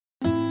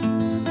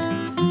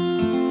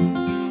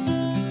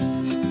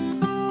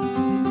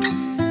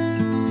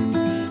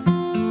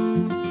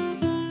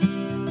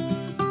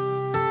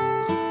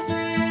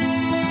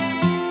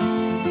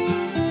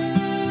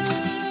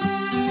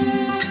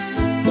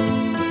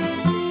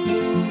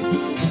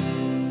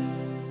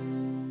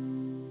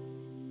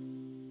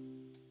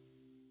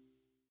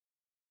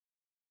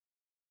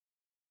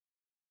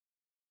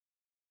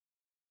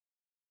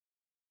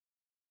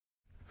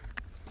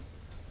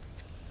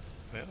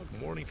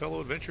morning,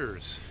 fellow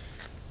adventurers.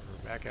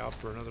 We're back out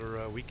for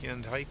another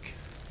weekend hike.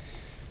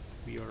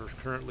 We are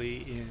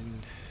currently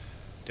in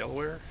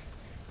Delaware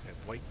at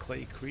White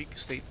Clay Creek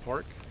State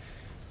Park,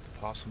 the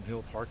Possum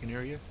Hill parking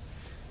area.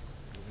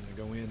 We're going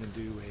to go in and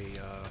do a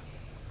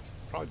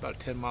probably about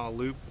a 10-mile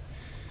loop,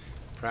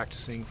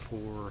 practicing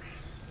for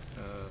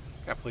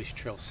Appalachian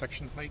Trail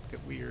section hike that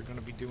we are going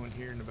to be doing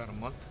here in about a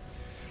month.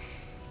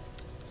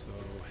 So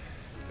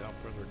without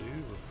further ado,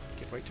 we'll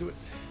get right to it.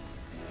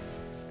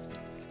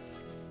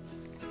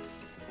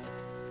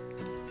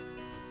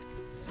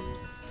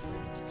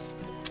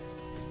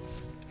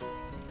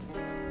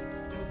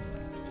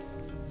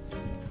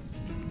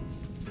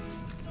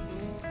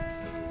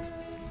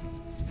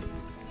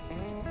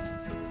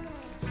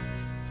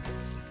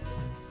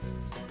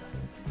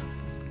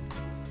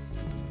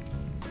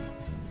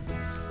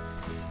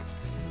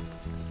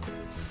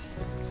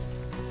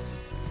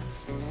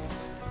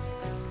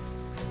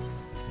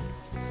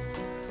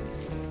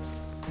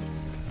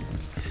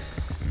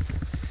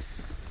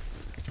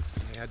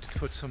 I had to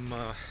put some,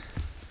 I'm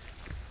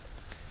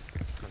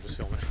just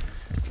filming,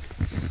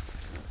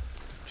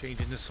 change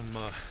into some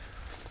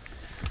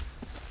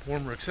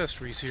warmer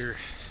accessories here.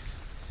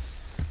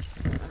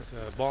 It's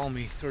a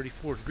balmy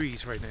 34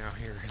 degrees right now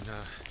here in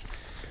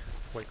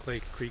White Clay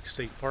Creek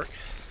State Park.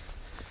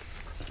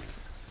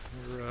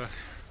 We're going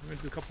to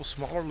do a couple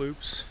smaller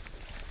loops,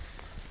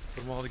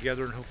 put them all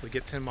together, and hopefully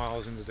get 10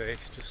 miles in today,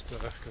 just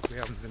because we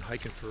haven't been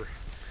hiking for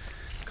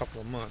a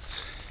couple of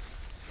months.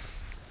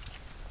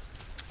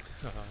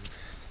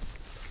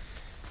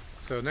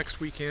 So next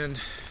weekend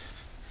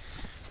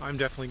I'm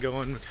definitely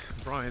going.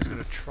 Bryan's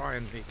going to try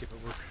and make it, but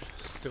we're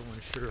still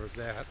unsure of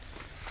that.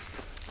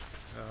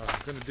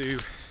 I'm going to do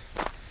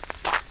a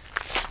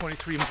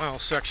 23-mile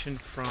section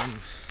from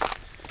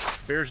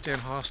Bears Den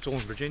Hostel in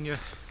Virginia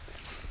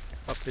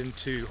up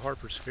into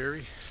Harper's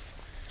Ferry.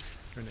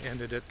 We're going to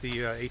end it at the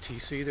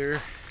ATC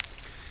there,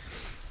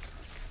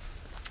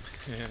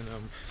 and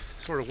I'm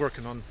sort of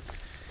working on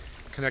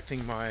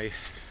connecting my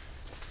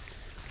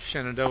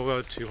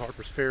Shenandoah to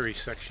Harper's Ferry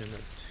section.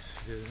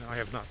 I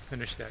have not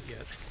finished that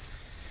yet.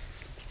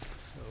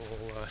 So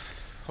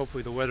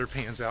hopefully the weather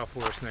pans out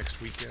for us next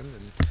weekend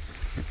and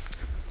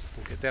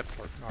we'll get that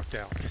part knocked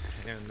out.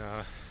 And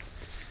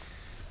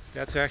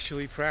that's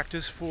actually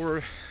practice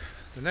for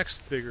the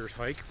next bigger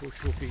hike,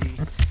 which will be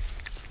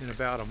in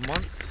about a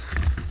month,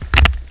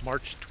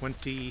 March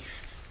 28th.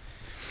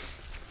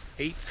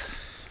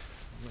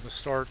 I'm going to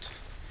start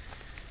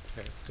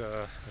at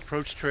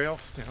Approach Trail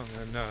down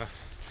in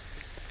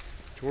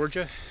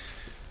Georgia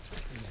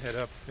and head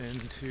up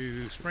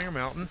into Springer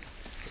Mountain,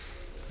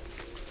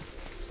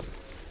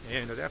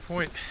 and at that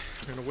point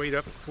we're going to wait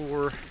up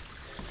for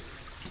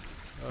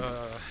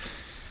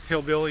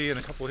Hillbilly and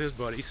a couple of his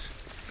buddies,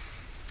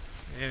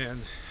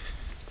 and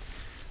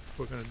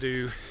we're going to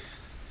do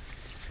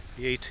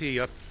the AT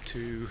up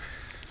to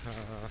I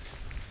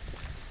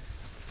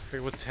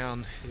forget what the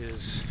town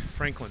is,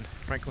 Franklin,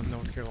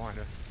 North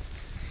Carolina.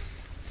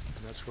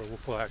 And that's where we'll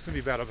pull out. It's going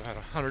to be about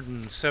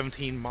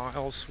 117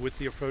 miles with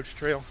the approach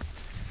trail.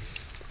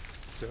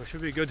 So it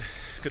should be a good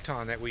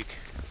time that week.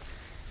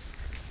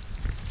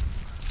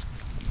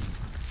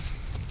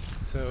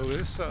 So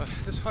this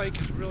hike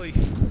is really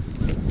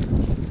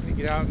going to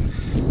get out and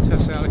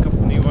test out a couple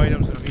of new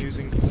items that I'm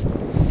using. The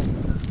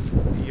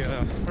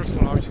first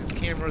one obviously is the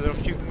camera that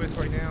I'm shooting with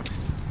right now.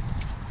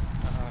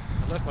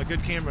 I left my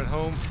good camera at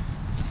home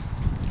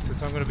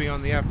since I'm going to be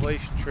on the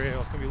Appalachian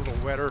Trail. It's going to be a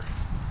little wetter.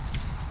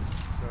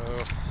 So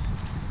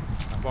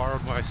I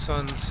borrowed my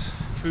son's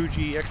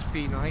Fuji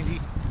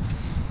XP90.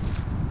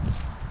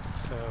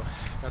 So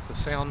got the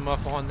sound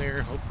muff on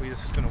there. Hopefully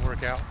this is going to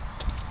work out.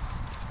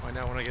 Find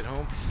out when I get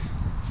home.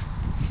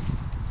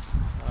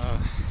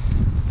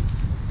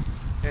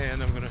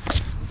 And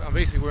I'm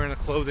basically wearing the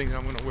clothing that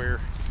I'm going to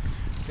wear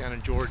down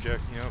in Georgia,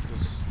 you know,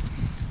 because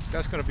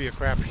that's going to be a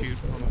crapshoot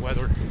on the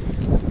weather.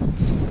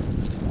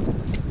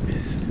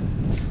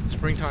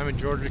 Springtime in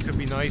Georgia could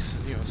be nice,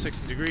 you know,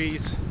 60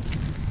 degrees.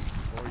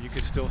 You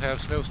could still have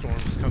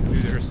snowstorms come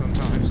through there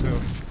sometimes, so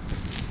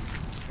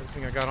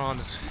everything I got on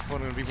is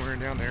what I'm going to be wearing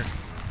down there.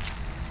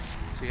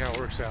 See how it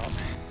works out.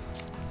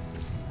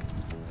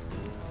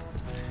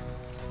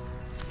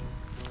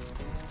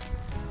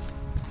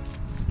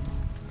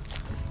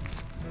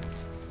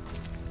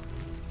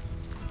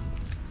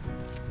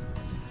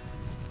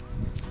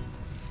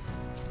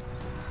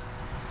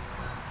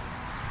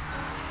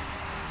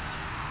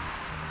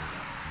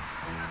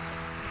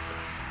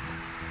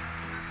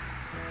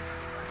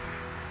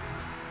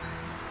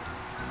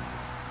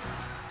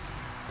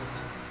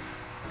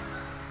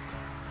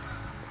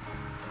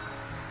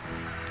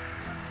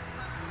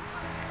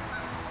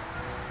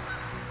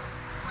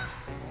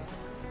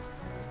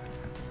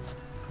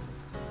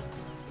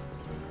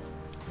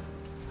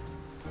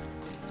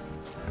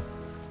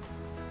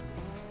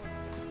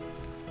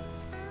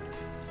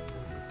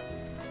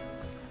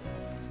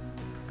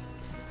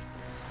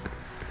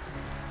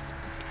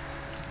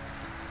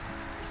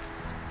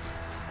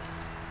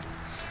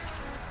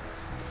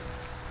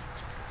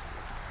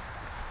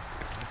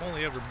 I've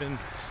only ever been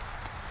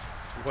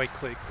to White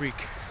Clay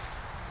Creek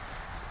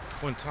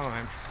one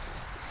time.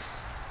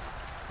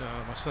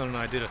 My son and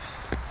I did about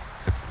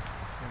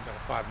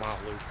a 5-mile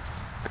loop.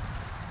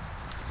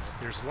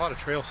 There's a lot of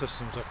trail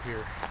systems up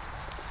here.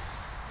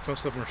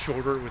 Most of them are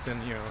shorter, within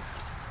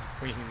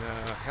between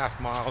half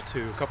mile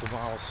to a couple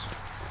miles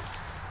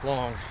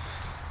long.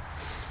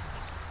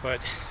 But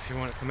if you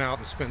want to come out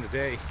and spend the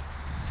day,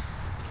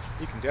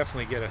 you can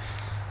definitely get a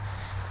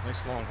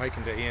nice long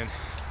hiking day in.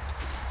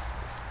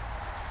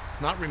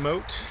 Not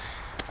remote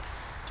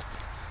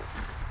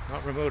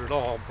at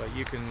all, but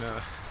you can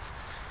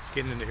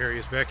get into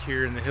areas back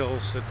here in the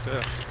hills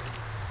that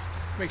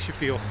makes you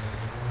feel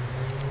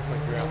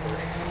like you're out there.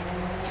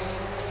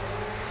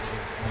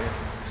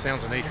 Yeah.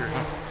 Sounds of nature,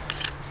 huh?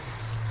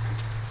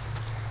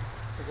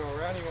 To go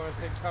around, you want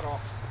to take a cut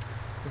off?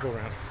 We'll go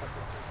around.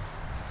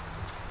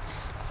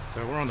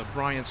 So we're on the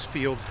Bryan's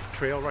Field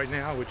Trail right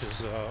now, which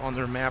is on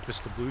their map is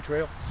the Blue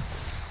Trail.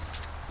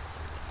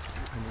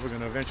 And we're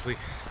going to eventually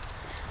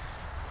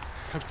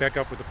hook back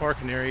up with the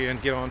parking area and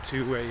get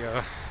onto one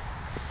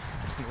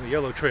of the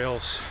yellow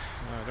trails.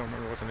 I don't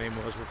remember what the name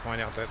was. We'll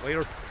find out that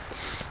later.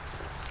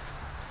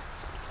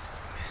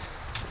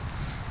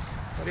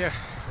 But yeah,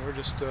 we're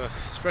just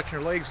stretching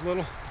our legs a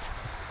little.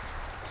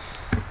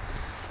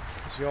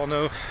 As you all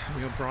know,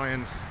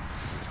 Bryan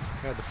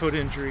had the foot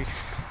injury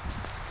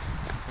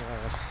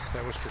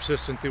that was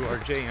persistent through our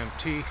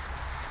JMT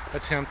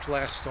attempt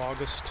last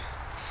August.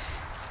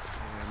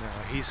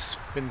 He's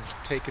been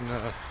taking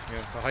the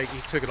hike. He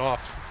took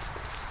off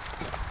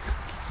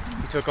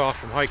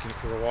from hiking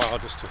for a while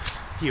just to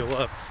heal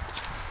up.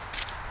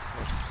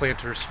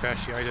 Plantar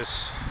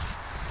fasciitis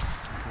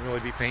can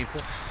really be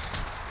painful,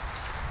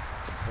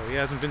 so he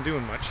hasn't been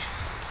doing much.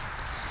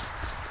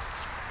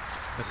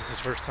 This is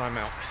his first time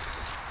out,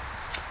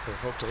 so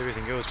hopefully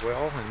everything goes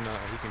well and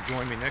he can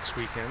join me next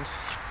weekend.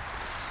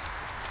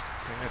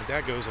 And if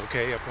that goes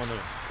okay up on the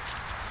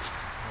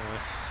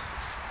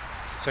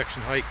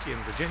section hike in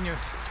Virginia,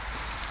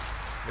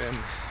 then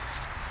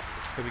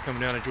he'll be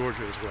coming down to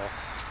Georgia as well.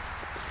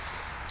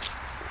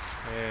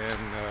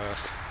 And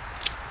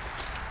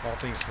all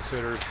things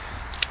considered,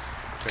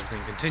 if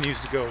everything continues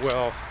to go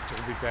well,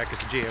 we'll be back at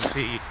the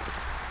JMT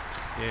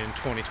in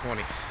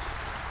 2020.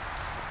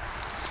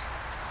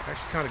 I'm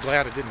actually kind of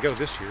glad I didn't go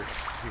this year.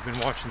 If you've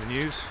been watching the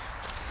news,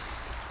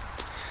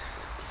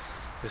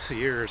 the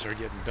Sierras are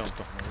getting dumped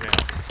on right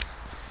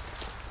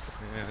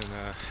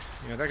now.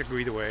 And that could go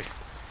either way.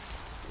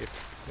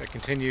 If that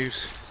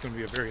continues, it's going to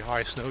be a very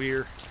high snow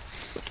year,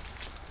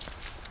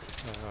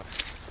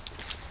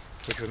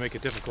 which would make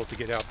it difficult to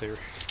get out there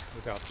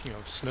without,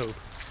 snow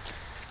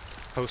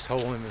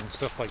post-holing and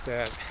stuff like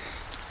that.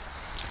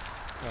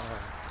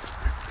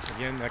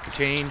 Again, that could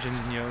change, and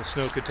the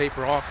snow could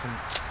taper off, and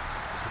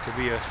it could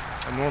be a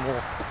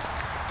normal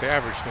to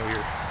average snow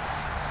year.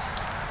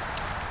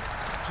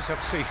 Just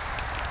have to see.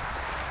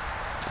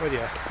 But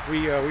yeah,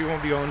 we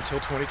won't be on until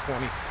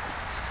 2020.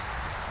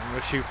 I'm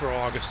going to shoot for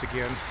August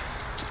again.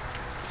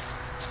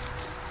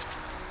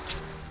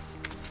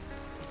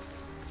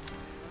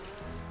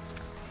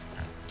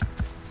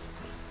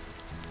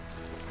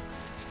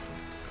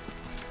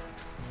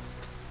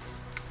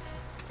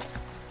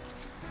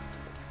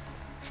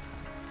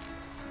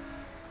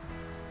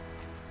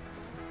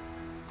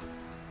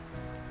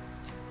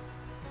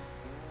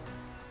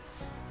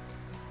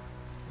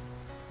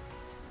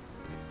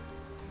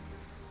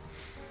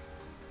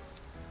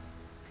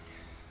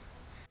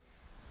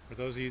 For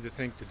those of you that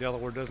think the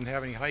Delaware doesn't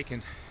have any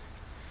hiking,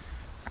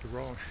 you're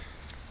wrong.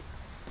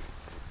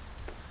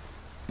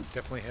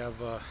 Definitely have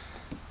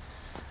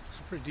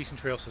some pretty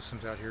decent trail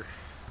systems out here.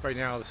 Right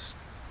now this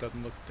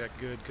doesn't look that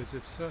good because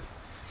it's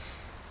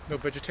no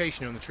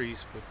vegetation on the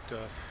trees, but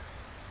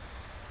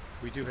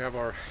we do have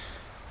our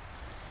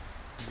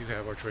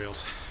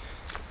trails.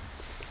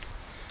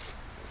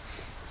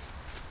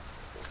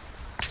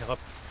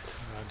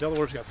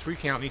 Delaware's got 3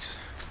 counties.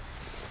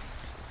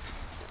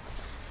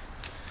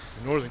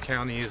 The northern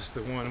county is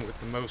the one with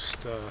the most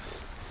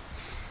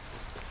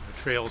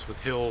trails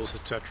with hills,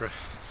 etc.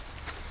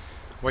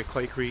 White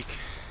Clay Creek,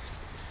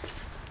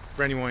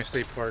 Bryan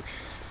State Park,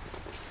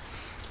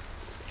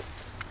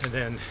 and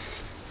then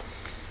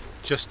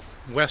just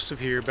west of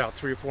here, about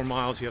 3 or 4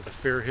 miles, you have the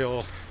Fair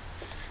Hill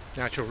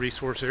Natural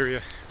Resource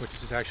Area, which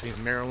is actually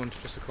in Maryland,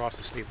 just across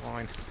the state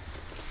line.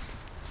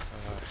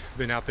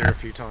 Been out there a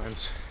few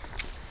times,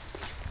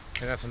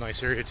 and that's a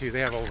nice area too.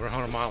 They have over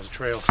 100 miles of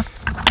trail.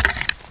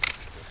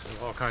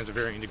 All kinds of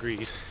varying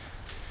degrees,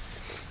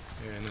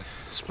 and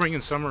spring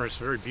and summer is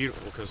very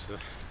beautiful because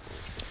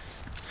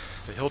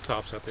the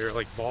hilltops out there are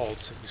like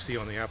balds that you see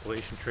on the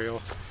Appalachian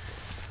Trail.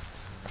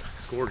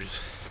 It's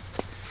gorgeous.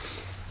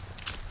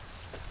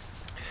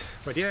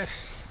 But yeah,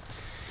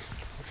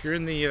 if you're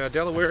in the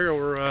Delaware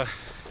or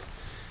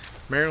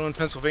Maryland,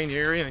 Pennsylvania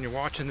area and you're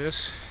watching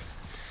this,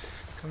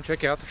 come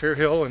check out the Fair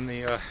Hill and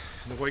the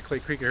White Clay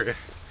Creek area.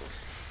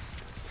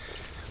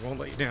 I won't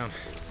let you down.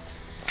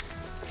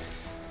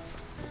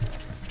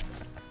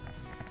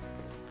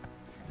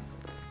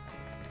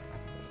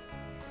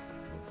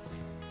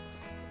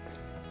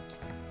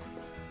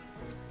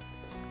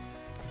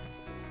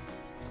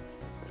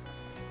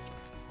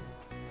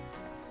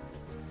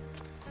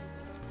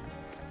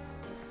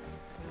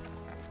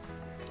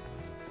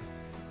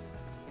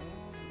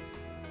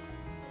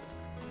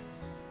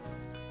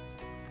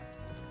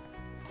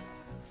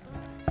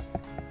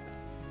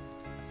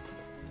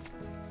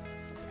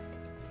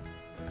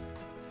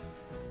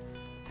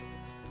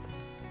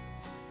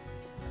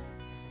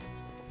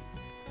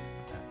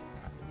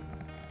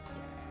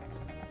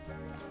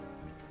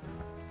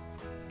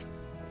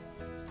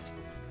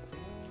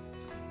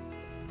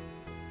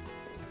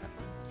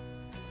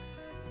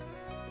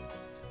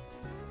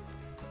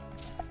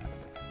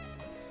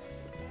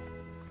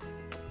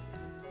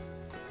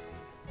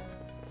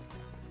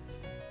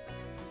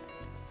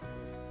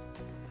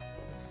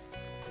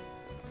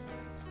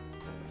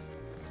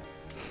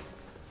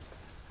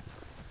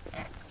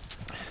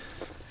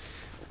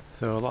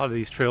 So a lot of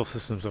these trail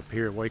systems up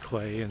here at White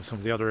Clay and some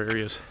of the other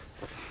areas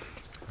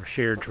are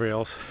shared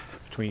trails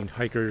between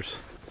hikers,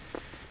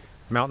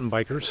 mountain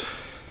bikers,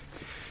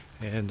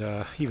 and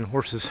even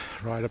horses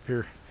ride up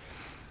here.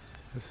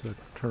 This is a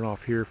turn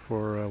off here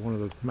for one of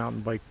the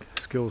mountain bike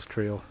skills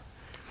trail.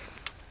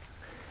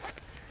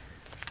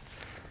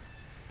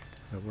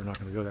 But we're not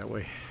going to go that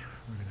way.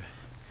 We're going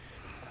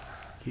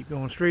to keep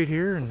going straight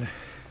here and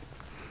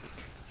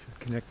should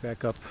connect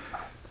back up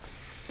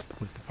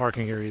with the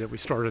parking area that we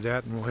started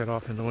at, and we'll head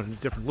off into a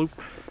different loop.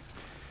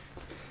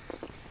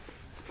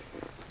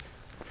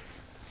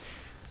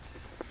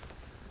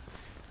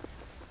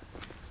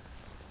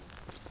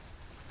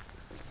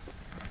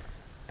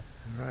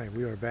 Alright,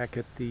 we are back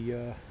at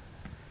the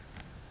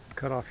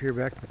cutoff here,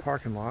 back to the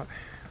parking lot.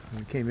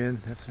 When we came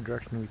in, that's the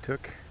direction we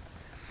took.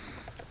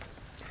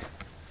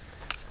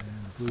 And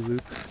the blue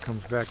loop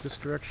comes back this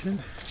direction.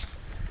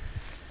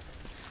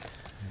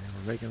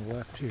 And we're making a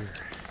left here.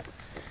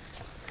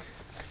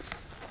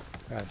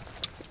 About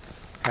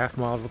half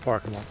mile to the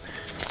parking lot.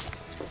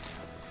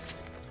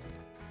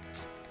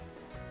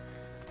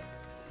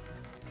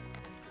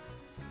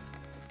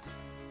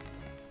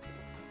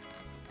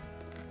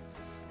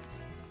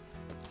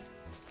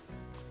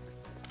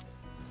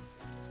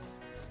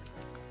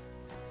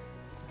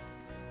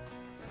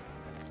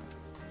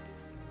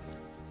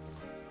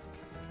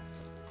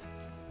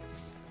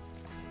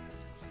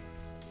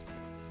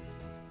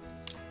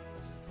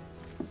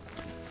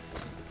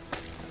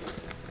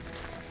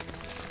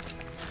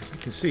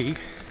 You can see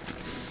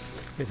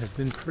it has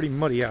been pretty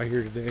muddy out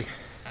here today.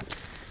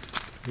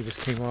 We just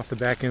came off the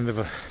back end of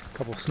a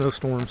couple of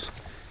snowstorms,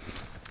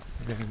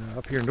 and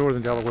up here in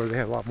northern Delaware they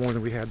had a lot more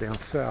than we had down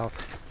south.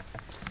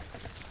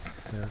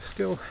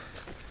 Still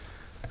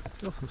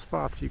some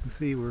spots you can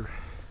see where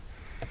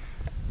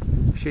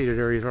shaded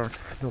areas aren't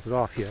melted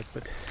off yet,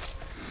 but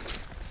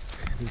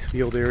these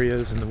field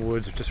areas and the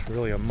woods are just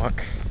really a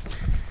muck.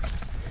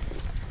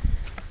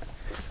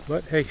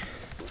 But hey,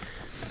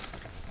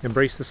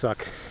 embrace the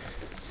suck.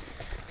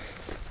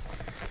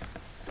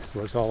 That's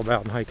what it's all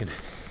about in hiking.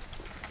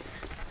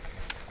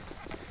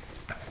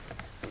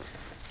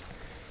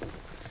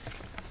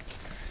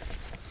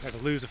 Had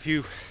to lose a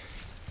few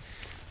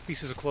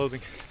pieces of clothing.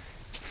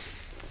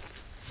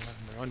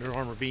 My Under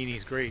Armour beanie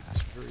is great.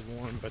 It's very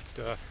warm, but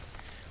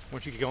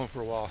once you get going for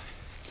a while,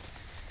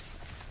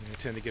 you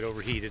tend to get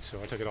overheated,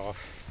 so I took it off.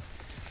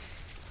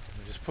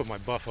 I just put my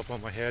buff up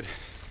on my head.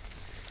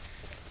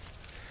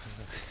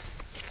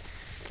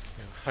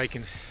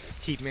 Hiking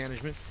heat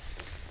management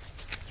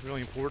is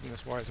really important.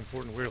 That's why it's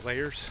important to wear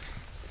layers,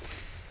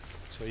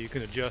 so you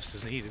can adjust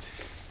as needed.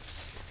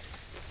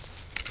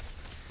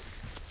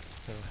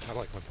 So I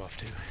like my buff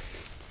too.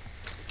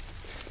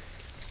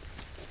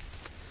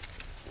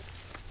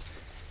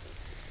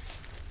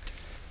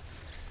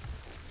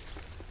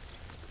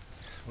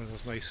 It's one of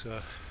those nice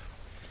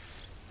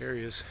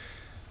areas.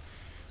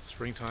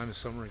 Springtime and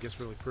summer, it gets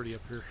really pretty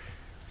up here.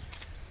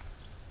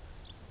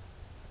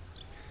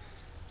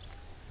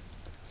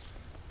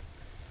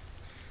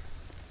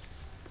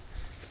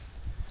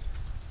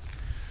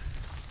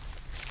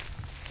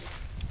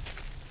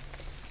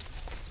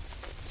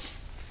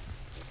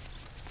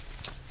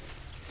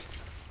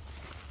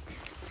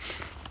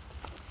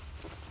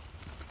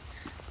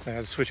 I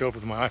had to switch over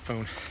to my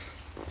iPhone.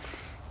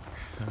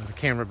 The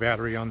camera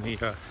battery on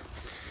the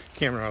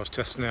camera I was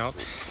testing out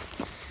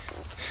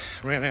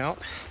ran out,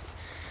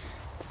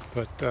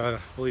 but I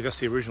believe that's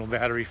the original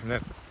battery from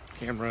that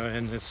camera,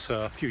 and it's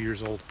a few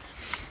years old.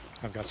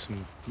 I've got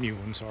some new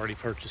ones already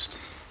purchased,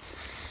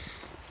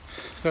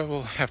 so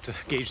we'll have to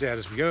gauge that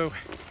as we go.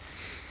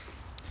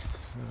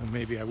 So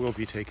maybe I will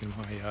be taking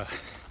my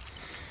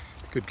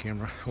good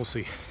camera. We'll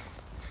see.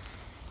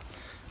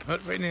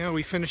 But right now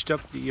we finished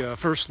up the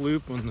first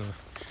loop on the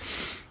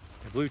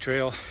Blue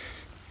Trail,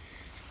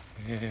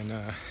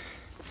 and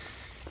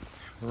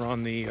we're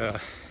on the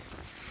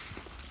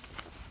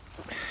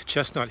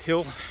Chestnut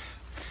Hill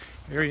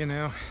area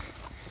now,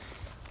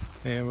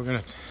 and we're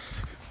going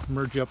to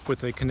merge up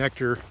with a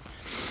connector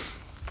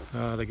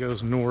that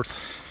goes north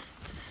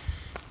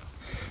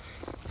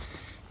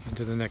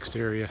into the next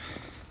area.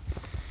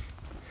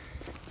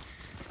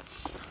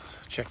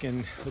 Check in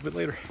a little bit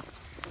later.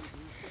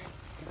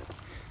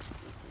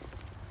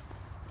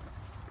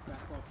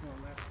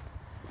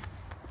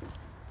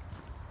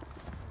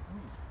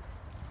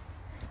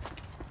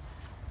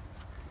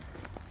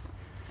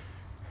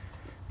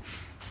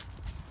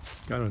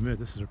 Gotta admit,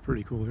 this is a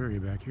pretty cool area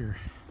back here.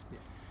 Yeah.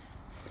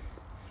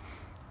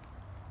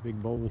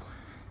 Big bowl.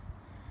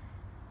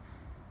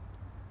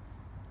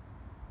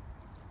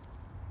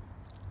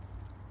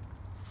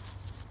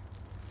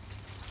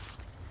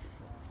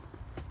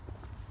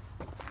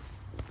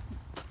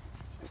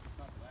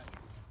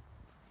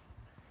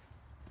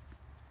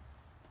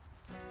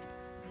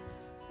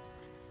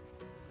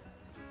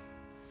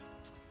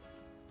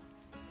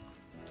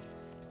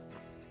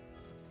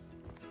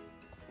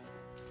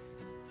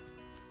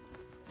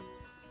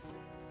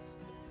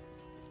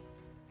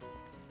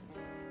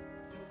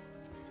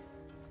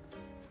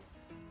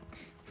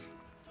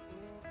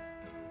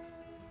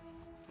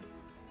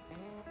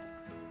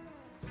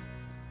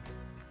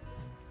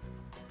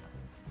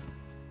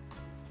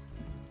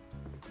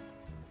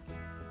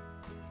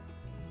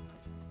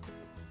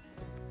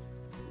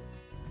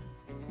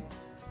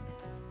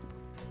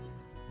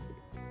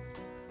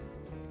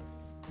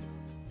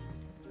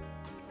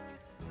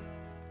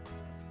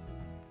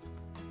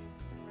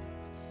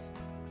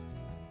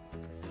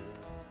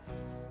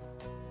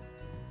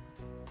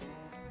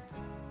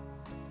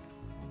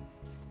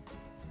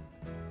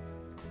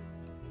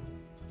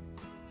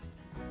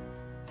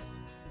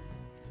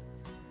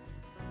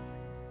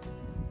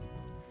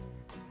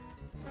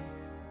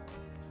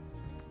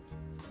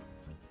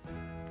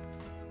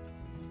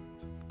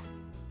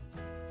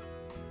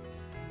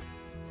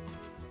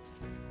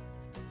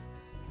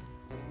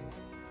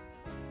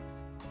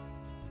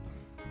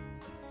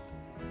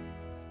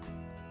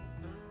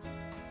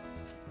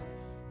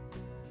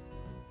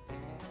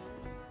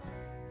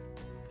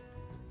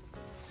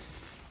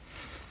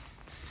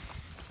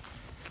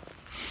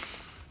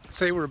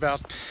 say we're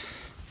about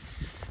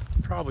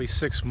probably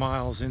 6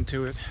 miles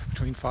into it,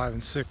 between 5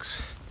 and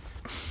 6.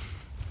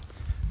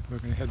 We're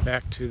going to head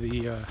back to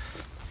the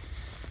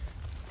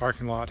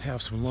parking lot,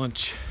 have some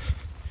lunch,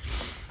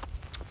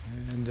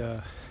 and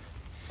a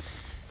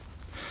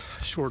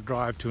short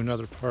drive to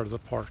another part of the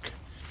park.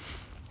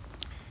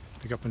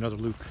 Pick up another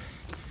loop.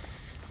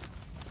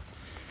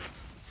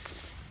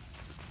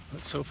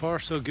 But so far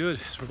so good.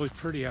 It's really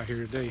pretty out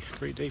here today.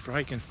 Great day for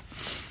hiking.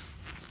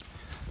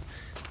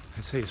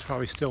 I'd say it's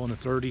probably still in the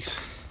 30s.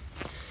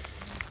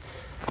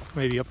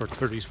 Maybe upper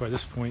 30s by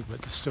this point,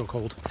 but it's still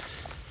cold.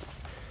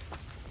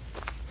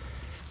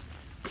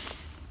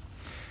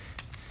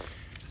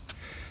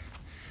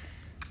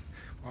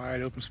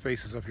 Wide open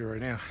spaces up here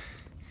right now.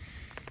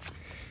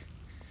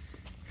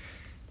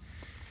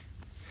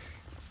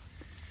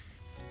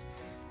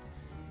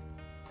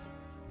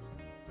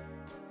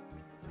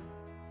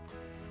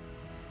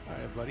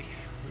 Alright everybody,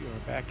 we are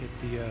back at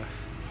the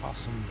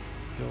Possum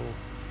Hill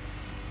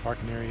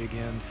parking area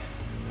again,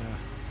 and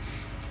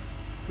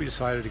we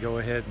decided to go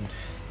ahead and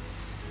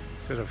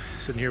instead of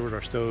sitting here with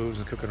our stoves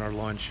and cooking our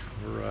lunch,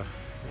 we're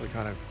really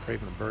kind of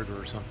craving a burger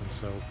or something.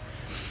 So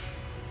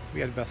we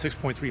had about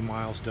 6.3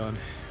 miles done,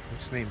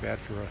 which ain't bad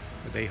for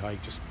a day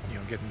hike, just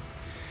getting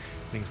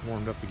things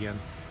warmed up again.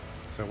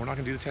 So we're not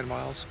going to do the 10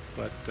 miles,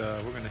 but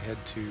we're going to head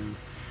to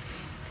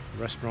the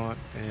restaurant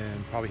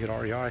and probably hit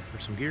REI for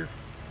some gear.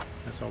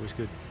 That's always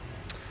good.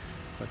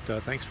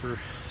 But thanks for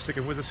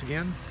sticking with us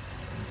again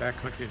in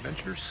Backcountry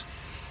Adventures,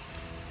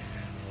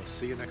 and we'll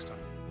see you next time.